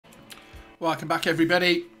Welcome back,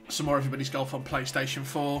 everybody. Some more Everybody's Golf on PlayStation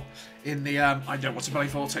 4 in the I don't want to play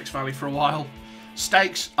Vortex Valley for a while.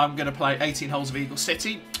 Stakes, I'm going to play 18 holes of Eagle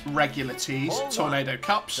City, regular tees, Tornado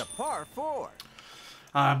Cups. The par 4.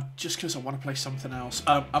 Just because I want to play something else.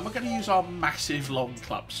 I'm going to use our massive long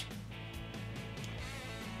clubs.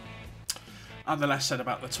 And the less said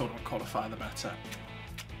about the tournament qualifier, the better.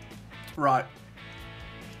 Right.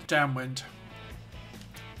 Downwind.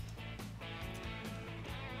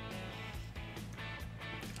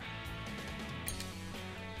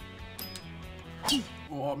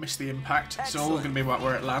 Oh, I missed the impact. It's all going to be about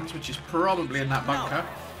where it lands, which is probably in that bunker.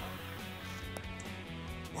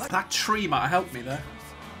 What? That tree might have helped me there.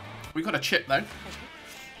 We got a chip though.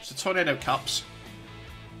 So Tornado Cups.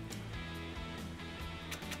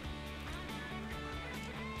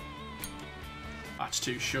 That's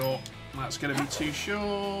too short. That's going to be too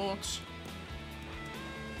short.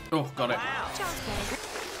 Oh, got it.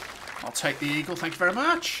 I'll take the eagle. Thank you very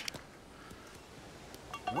much.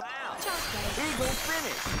 Wow. Eagle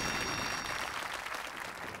finish.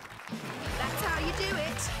 That's how you do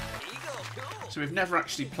it. Eagle, cool. So we've never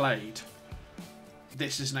actually played.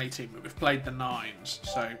 This is an 18, but we've played the 9s.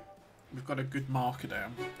 So we've got a good marker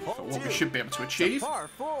down for what we should be able to achieve. Par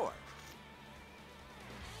 4.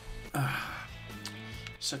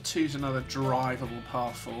 So 2's another drivable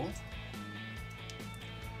par 4.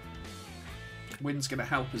 Wind's going to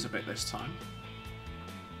help us a bit this time.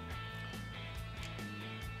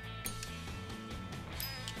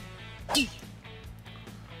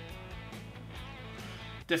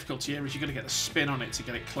 Difficulty here is you've got to get the spin on it to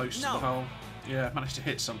get it close to the hole. Yeah, managed to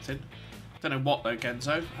hit something. Don't know what though,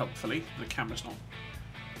 Genzo. Helpfully, the camera's not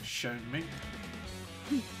showing me.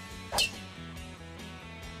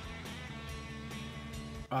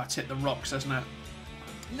 Ah, it's hit the rocks, hasn't it?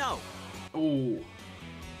 No. Ooh.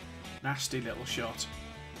 Nasty little shot.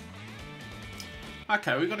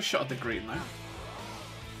 Okay, we've got a shot at the green now.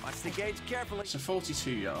 Watch the gauge carefully. So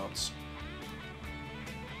 42 yards.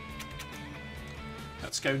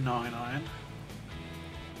 Let's go 9 iron.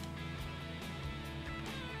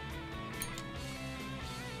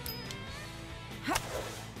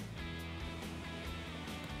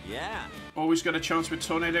 Yeah. Always got a chance with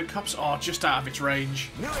Tornado Cups. Oh, just out of its range.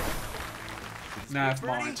 Knew it. Never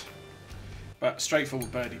mind. But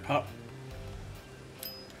straightforward birdie putt.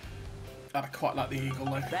 I quite like the eagle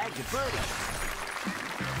though. Bag of birdie.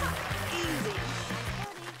 Easy.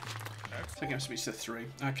 So it gives me to 3.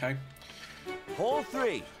 Okay. Hole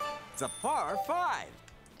 3. It's a par 5.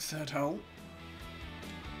 Third hole.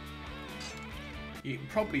 You can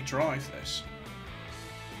probably drive this.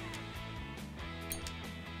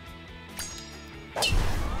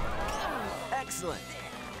 Excellent.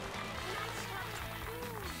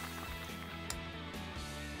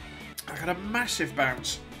 I got a massive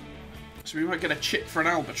bounce. So we might get a chip for an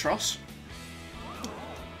albatross.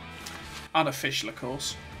 Unofficial, of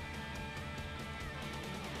course.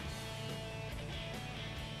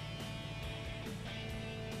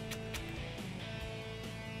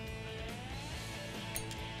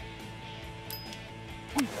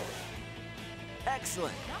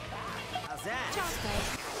 Excellent. How's that?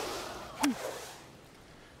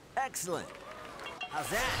 Excellent. How's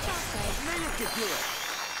that? Now you can do it.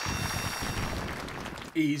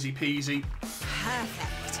 Easy peasy.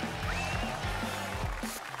 Perfect.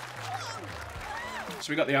 So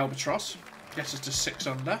we got the albatross. Gets us to 6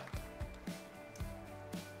 under.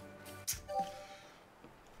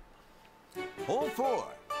 Hole 4.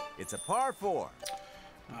 It's a par 4.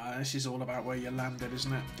 This is all about where you landed,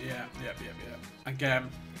 isn't it? Yeah. Again,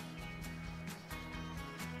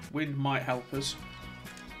 wind might help us.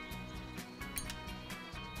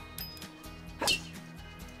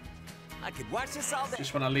 I could watch this all day.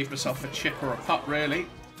 Just when I leave myself a chip or a putt, really.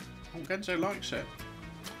 Oh, Genzo likes it.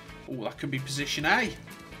 Oh, that could be position A.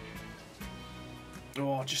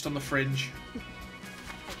 Oh, just on the fringe.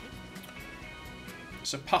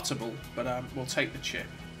 It's a puttable, but we'll take the chip.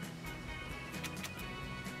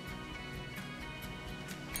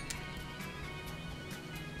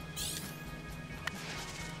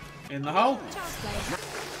 In the hole.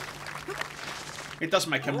 It does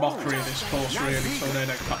make a mockery of this course, really.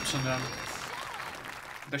 Tornado Cups and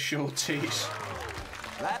the short tees.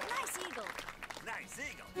 Nice eagle. Nice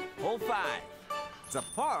eagle. Hole 5. It's a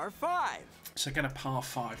par 5. So again, a par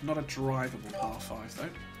 5. Not a drivable par 5,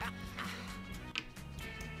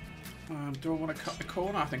 though. Do I want to cut the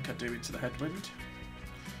corner? I think I do into the headwind.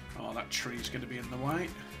 Oh, that tree's going to be in the way.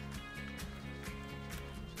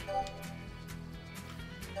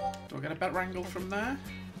 Do I get a better angle from there?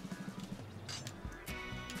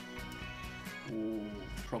 Ooh,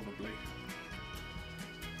 probably.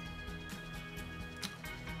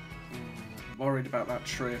 worried about that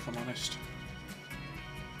tree, if I'm honest.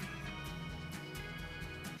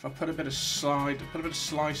 If I put a bit of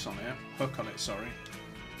slice on it, hook on it, sorry.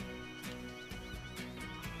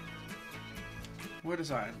 Where does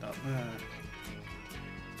that end up? There.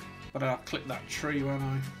 But I'll clip that tree, won't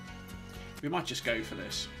I? We might just go for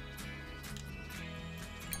this.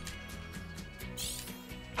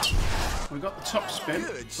 We got the top spin,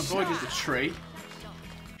 avoided the tree.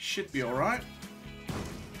 Should be alright.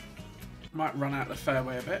 Might run out the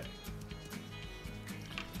fairway a bit.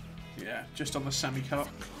 Yeah, just on the semi-cut.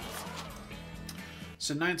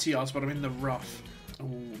 So 90 yards, but I'm in the rough. Oh,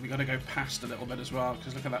 we got to go past a little bit as well,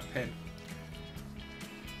 because look at that pin.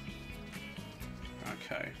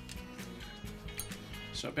 Okay.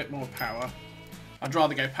 So a bit more power. I'd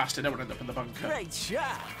rather go past it, I don't want to end up in the bunker. Great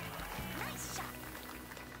shot.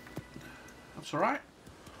 That's alright.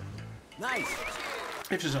 Nice.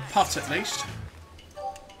 If there's a putt at least.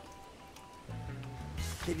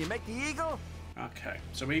 Can you make the eagle? Okay,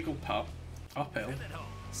 so eagle putt. Uphill.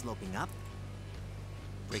 Sloping up.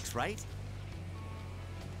 Breaks right.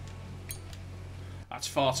 That's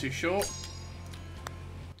far too short.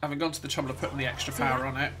 Haven't gone to the trouble of putting the extra power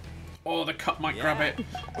on it. Oh, the cup might grab it.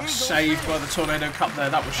 Saved by the tornado cup there.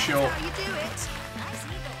 That was short. That's how you do it. Nice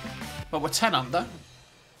eagle. But we're 10 under.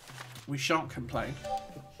 We shan't complain.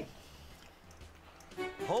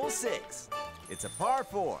 Hole 6. It's a par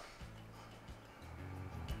 4.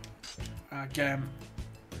 Again,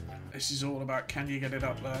 this is all about can you get it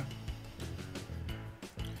up there.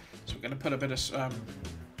 So we're going to put a bit of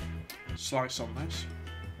slice on this.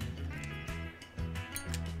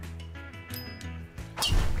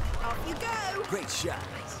 Off you go. Great shot.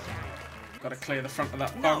 Got to clear the front of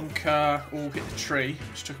that bunker. Or hit the tree.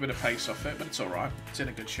 Just took a bit of pace off it, but it's alright. It's in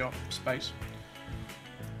a good shot space.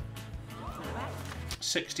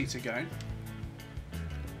 60 to go.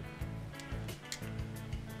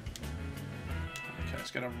 Okay,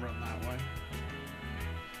 it's going to run that way.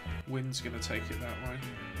 Wind's going to take it that way.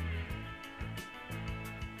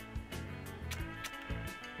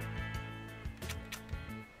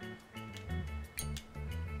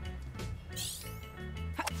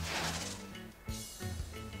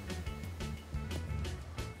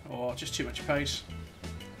 Oh, just too much pace.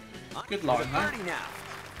 Good line there.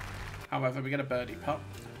 However, we get a birdie putt.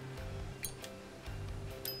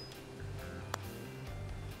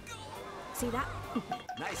 See that?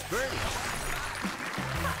 Nice birdie.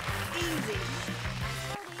 Easy.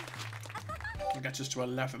 That gets us to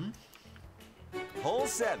 11. Hole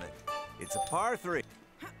 7. It's a par 3.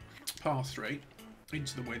 Par 3.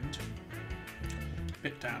 Into the wind.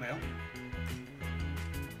 Bit downhill.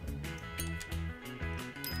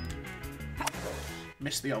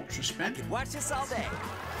 Missed the ultra spin. Can watch this all day.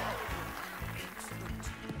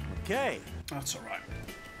 Okay. That's alright.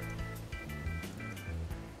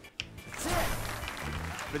 That's it.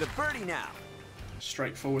 For the birdie now.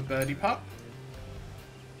 Straightforward birdie putt.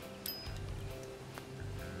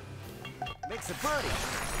 Makes a birdie.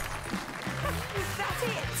 Is that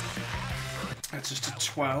it? That's us to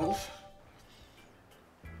 12.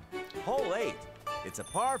 Hole 8. It's a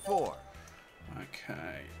par 4.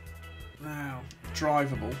 Okay. Now,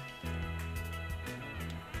 drivable.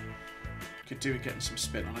 Could do with getting some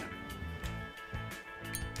spin on it.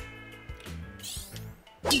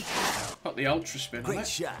 Got the ultra spin on Great it.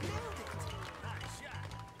 shot.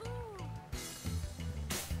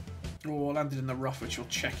 Oh, landed in the rough, which will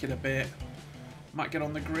check it a bit. Might get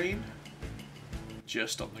on the green.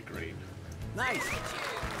 Just on the green. Nice.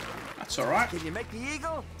 That's alright. Can you make the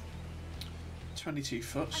eagle? 22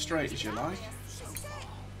 foot, straight as you like.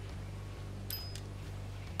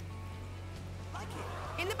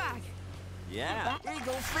 In the bag. Yeah.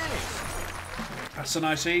 Eagle finish. That's a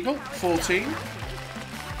nice eagle. 14.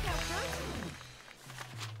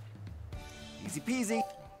 Easy peasy.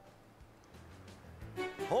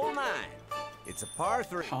 Hole 9. It's a par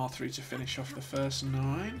 3. Par 3 to finish off the first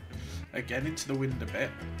 9. Again, into the wind a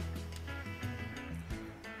bit.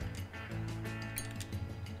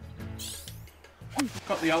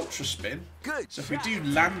 Got the ultra spin. Good. So if we do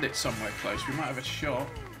land it somewhere close, we might have a shot.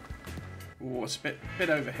 Oh, it's a bit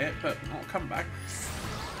overhit, but I'll come back.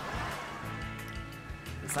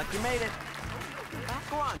 Looks like you made it.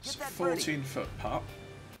 Go on, It's get a that birdie. 14-foot putt.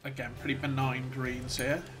 Again, pretty benign greens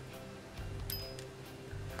here.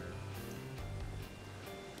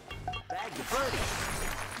 Bag the birdie.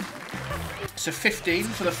 So 15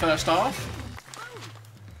 for the first half.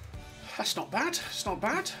 That's not bad. It's not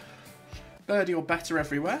bad. Birdie or better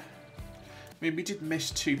everywhere. I mean, we did miss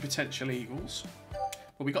 2 potential eagles.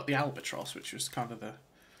 But we got the albatross, which was kind of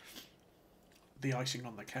the icing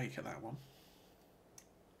on the cake at that one.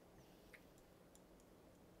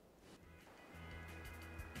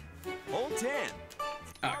 Hole 10.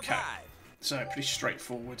 Par Okay. 5. So, pretty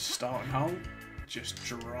straightforward starting hole. Just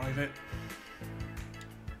drive it.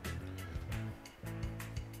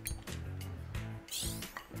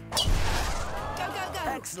 Go, go, go.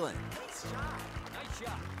 Excellent. Nice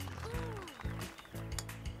shot.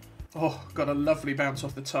 Oh, got a lovely bounce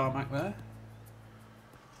off the tarmac there.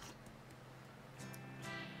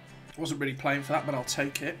 Wasn't really playing for that, but I'll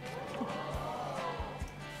take it.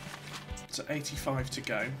 It's at 85 to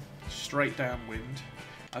go. Straight downwind.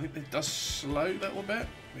 I think it does slope a little bit.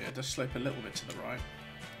 Yeah, it does slope a little bit to the right.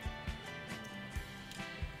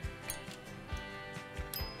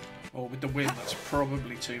 Or with the wind, that's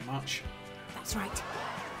probably too much. That's right.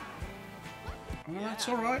 Oh, that's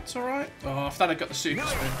alright, it's alright. Oh, if that had got the super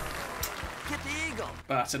spin. Get the eagle.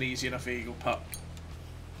 But that's an easy enough eagle putt.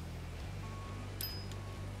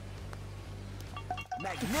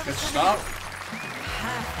 Magnificent. Good start.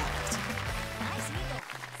 Perfect. Nice eagle.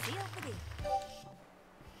 See you for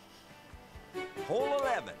the. Hole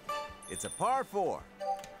 11. It's a par 4.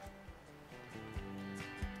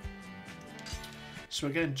 So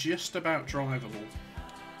again, just about drivable.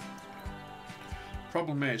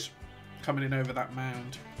 Problem is, coming in over that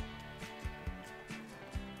mound.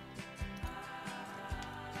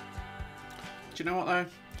 Do you know what though?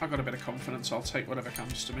 I've got a bit of confidence, I'll take whatever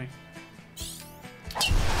comes to me.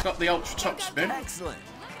 Got the ultra top spin. Excellent.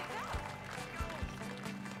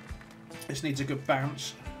 This needs a good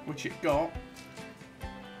bounce, which it got.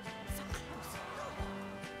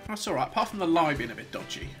 That's alright, apart from the lie being a bit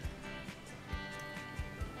dodgy.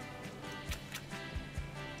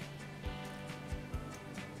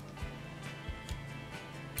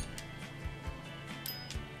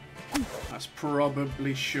 That's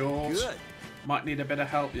probably short. Good. Might need a bit of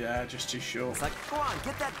help. Yeah, just too short. It's like, go on,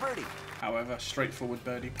 get that birdie. However, straightforward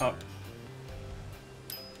birdie putt.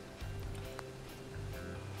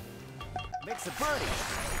 Makes a birdie.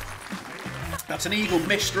 That's an eagle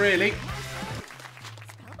missed, really.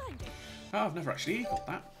 Spellbinding. Oh, I've never actually eagled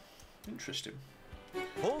that. Interesting.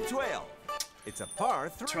 Hole 12. It's a par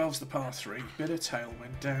 3. 12's the par 3. Bit of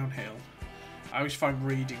tailwind, downhill. I always find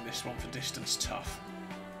reading this one for distance tough.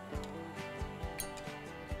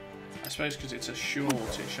 I suppose because it's a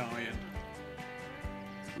shortish iron.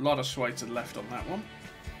 A lot of sway to the left on that one.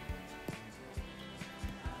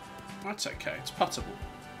 That's okay, it's puttable.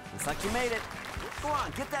 Looks like you made it. Go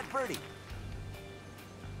on, get that birdie.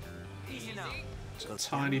 Easy now. It's a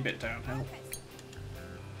tiny bit downhill.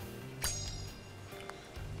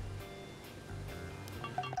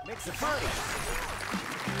 Makes a birdie.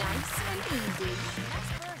 Nice and easy.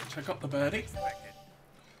 So I got the birdie.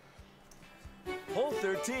 Hole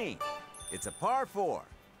 13. It's a par 4.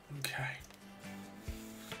 Okay.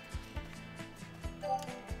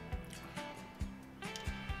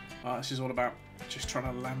 Oh, this is all about just trying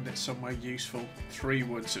to land it somewhere useful. 3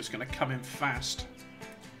 wood, so it's going to come in fast.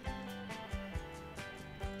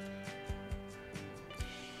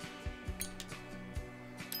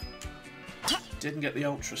 Didn't get the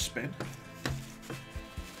ultra spin.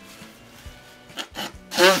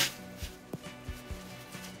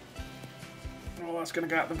 Oh, that's going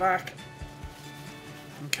to go out the back.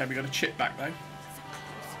 Okay, we got a chip back though.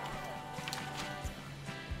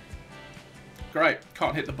 Great,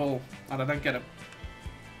 can't hit the ball, and I don't get a...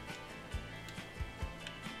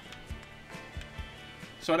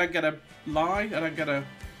 So I don't get a lie, I don't get a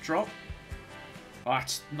drop. Oh,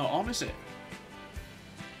 that's not on, is it?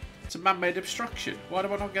 It's a man-made obstruction. Why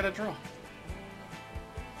do I not get a drop?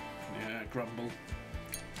 Yeah, grumble.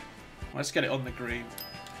 Let's get it on the green.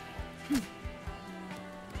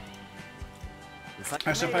 Looks like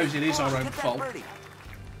I you made suppose it is Go on, our own get that fault. birdie.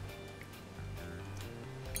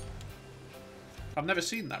 I've never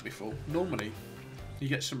seen that before. Normally, you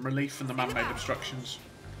get some relief from the man-made obstructions.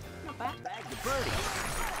 Not bad. Bag the birdie.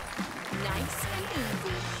 Nice and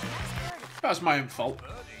easy. That's my own fault.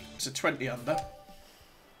 It's a 20 under.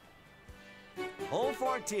 Hole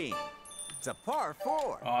 14. It's a par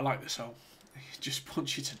 4. Oh, I like this hole. It just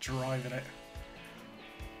wants you to drive in it.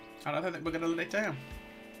 And I don't think we're going to let it down.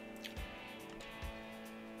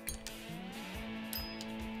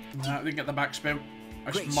 No, I didn't get the backspin. I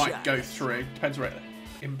just Great might shot. go through. Depends where it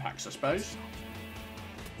impacts, I suppose.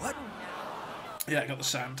 What? Yeah, I got the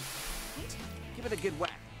sand. Give it a good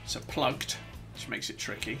whack. So plugged, which makes it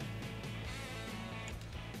tricky.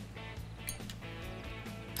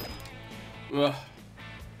 Ugh.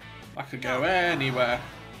 That could go anywhere.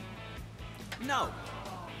 No.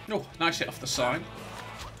 Oh, nice hit off the sign.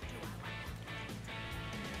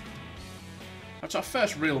 That's our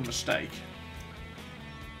first real mistake.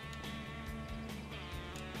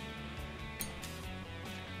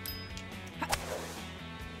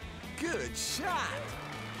 Good shot.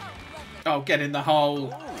 Oh, get in the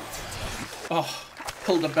hole. Oh,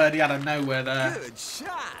 pulled a birdie out of nowhere there. Good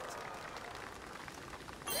shot.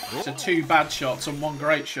 So 2 bad shots and 1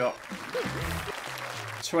 great shot.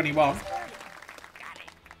 21.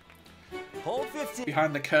 Hole 15.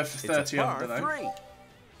 Behind the curve for 30 It's a par under though. 3.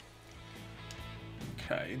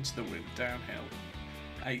 Okay, into the wind, downhill.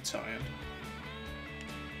 8 iron.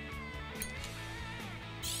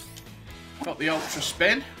 Got the ultra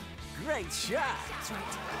spin. Great shot.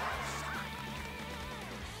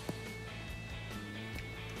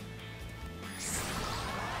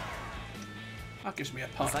 That gives me a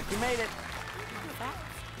Looks putt. like you made it.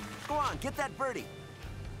 Go on, get that birdie.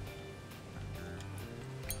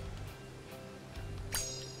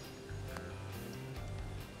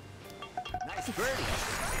 Nice birdie.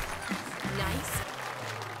 Nice.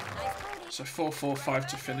 So 4-4-5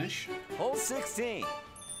 to finish. Hole 16.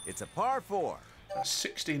 It's a par 4.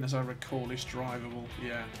 16, as I recall, is drivable.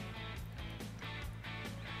 Yeah.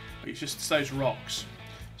 It's just it's those rocks.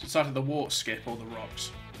 So it's either the water skip or the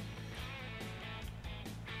rocks.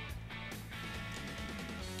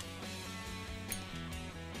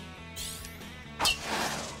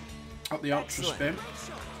 Up the ultra spin.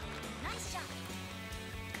 Nice shot.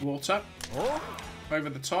 Water. Oh, Over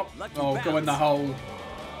the top. Lucky Oh, go in the bounce. hole.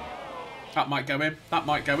 That might go in. That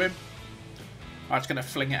might go in. Oh, it's going to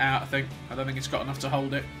fling it out, I think. I don't think it's got enough to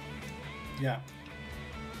hold it. Yeah.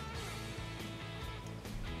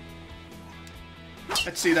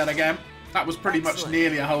 Let's see that again. That was pretty much Excellent.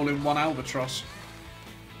 nearly a hole-in-one albatross.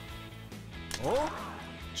 oh,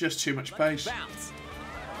 Just too much lucky pace. bounce.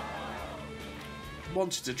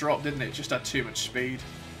 Wanted to drop, didn't it? Just had too much speed.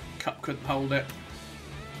 Cup couldn't hold it.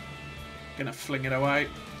 Gonna fling it away.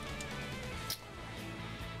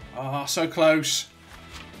 Ah, so close.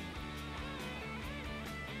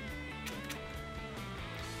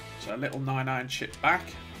 So a little 9-iron chip back.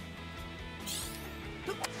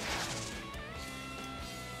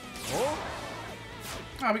 Oh,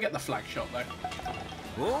 Ah, we get the flag shot though.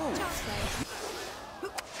 oh,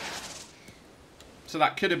 So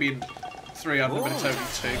that could have been 3 under, but it's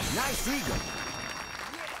only 2. nice eagle.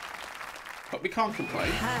 But we can't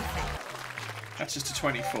complain. Perfect. That's just a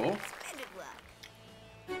 24. Splendid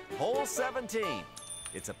work. Hole 17.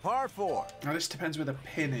 It's a par 4. Now this depends where the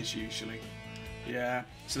pin is usually. Yeah.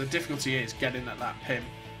 So the difficulty is getting at that pin.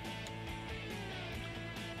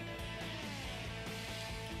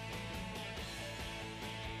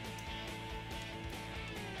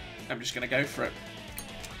 I'm just going to go for it.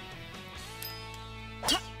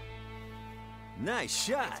 Nice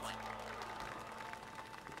shot.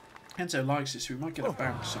 Enzo likes this, so we might get a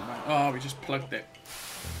bounce somewhere. Oh, we just plugged it.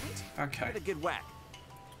 Okay. Get a good whack.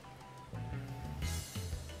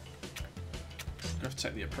 I have to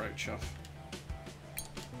take the approach off.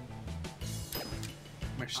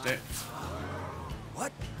 Missed it.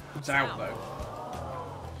 What? It's out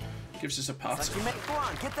though. Gives us a putt. Like you make. Go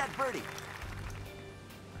on, get that birdie.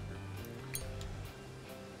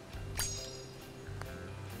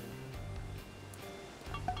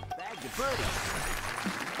 Bag the birdie.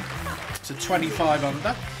 So 25 under.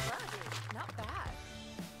 Birdie. Not bad.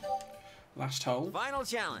 Last hole. Final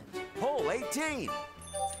challenge. Hole 18.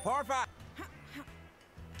 Par 5.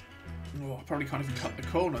 Oh, I probably can't even cut the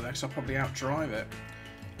corner there, because I'll probably outdrive it.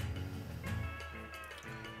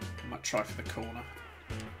 I might try for the corner.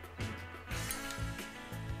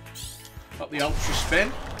 Up the ultra spin.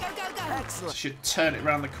 Go, go, go. Excellent. Should turn it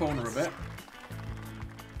around the corner a bit.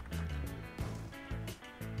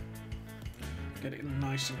 Get it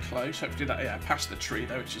nice and close. Hopefully that, yeah, past the tree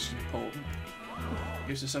though, which is important.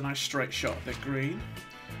 Gives us a nice straight shot at the green.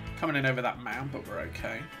 Coming in over that mound, but we're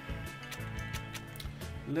okay.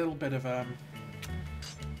 A little bit of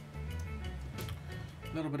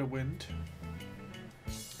wind.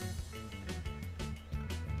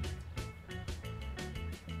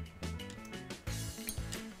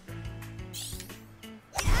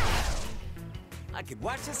 I could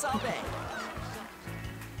watch this all day.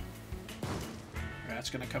 Yeah, it's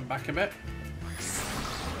going to come back a bit.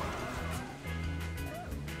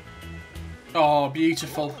 Oh,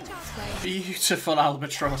 beautiful. Child's play. Beautiful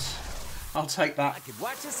albatross. I'll take I that. could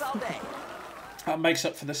watch this all day. That makes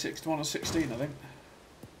up for the 1 or 16, I think.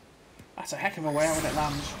 That's a heck of a way when it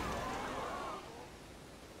lands.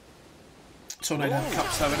 Tornado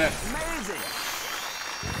cups though, isn't it? Amazing.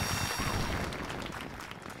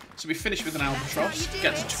 So we finish with an albatross. That's how you do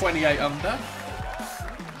Get to it. 28 under.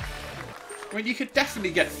 I mean, you could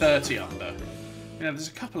definitely get 30 under. You know, there's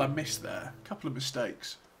a couple I missed there. A couple of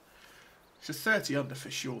mistakes. So 30 under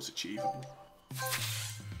for sure is achievable.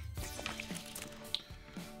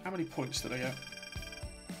 How many points did I get?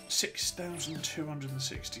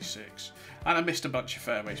 6,266. And I missed a bunch of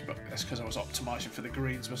fairways, but that's because I was optimising for the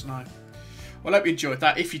greens, wasn't I? Well, I hope you enjoyed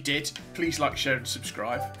that. If you did, please like, share and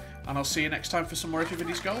subscribe. And I'll see you next time for some more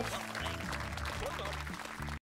Everybody's Golf.